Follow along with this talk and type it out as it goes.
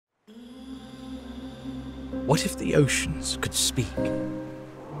What if the oceans could speak?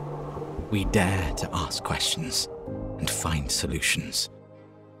 We dare to ask questions and find solutions.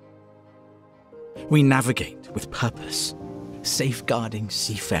 We navigate with purpose, safeguarding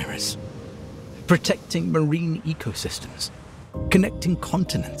seafarers, protecting marine ecosystems, connecting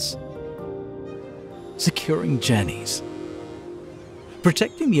continents, securing journeys.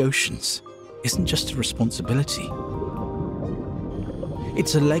 Protecting the oceans isn't just a responsibility.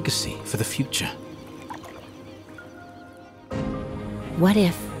 It's a legacy for the future. What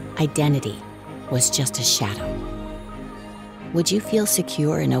if identity was just a shadow? Would you feel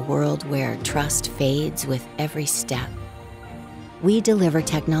secure in a world where trust fades with every step? We deliver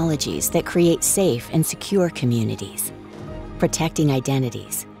technologies that create safe and secure communities, protecting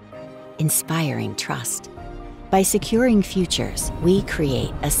identities, inspiring trust. By securing futures, we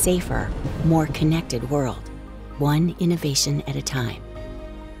create a safer, more connected world, one innovation at a time.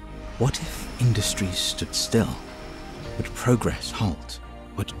 What if industries stood still? Would progress halt?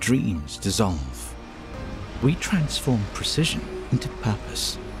 Would dreams dissolve? We transform precision into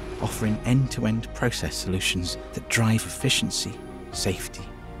purpose, offering end-to-end process solutions that drive efficiency, safety,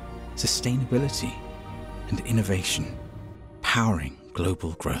 sustainability, and innovation, powering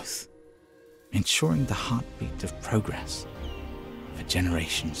global growth, ensuring the heartbeat of progress for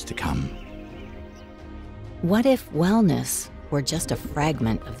generations to come. What if wellness were just a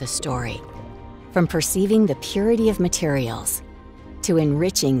fragment of the story? From perceiving the purity of materials to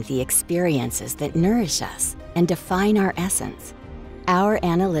enriching the experiences that nourish us and define our essence, our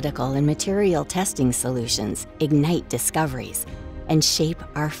analytical and material testing solutions ignite discoveries and shape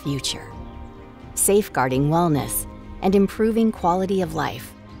our future, safeguarding wellness and improving quality of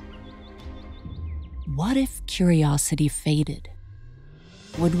life. What if curiosity faded?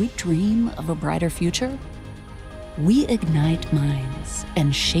 Would we dream of a brighter future? We ignite minds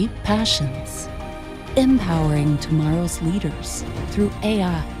and shape passions, empowering tomorrow's leaders through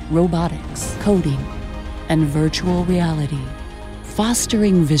AI, robotics, coding, and virtual reality,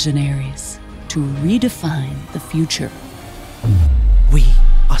 fostering visionaries to redefine the future. We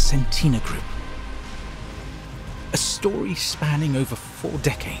are Centena Group. A story spanning over 4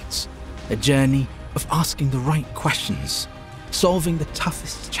 decades, a journey of asking the right questions, solving the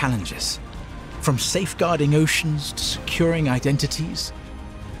toughest challenges, from safeguarding oceans to securing identities,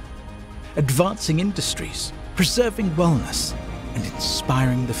 advancing industries, preserving wellness, and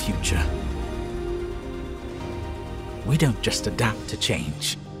inspiring the future. We don't just adapt to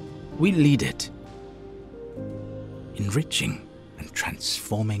change, we lead it, enriching and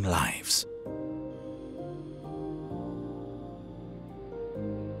transforming lives.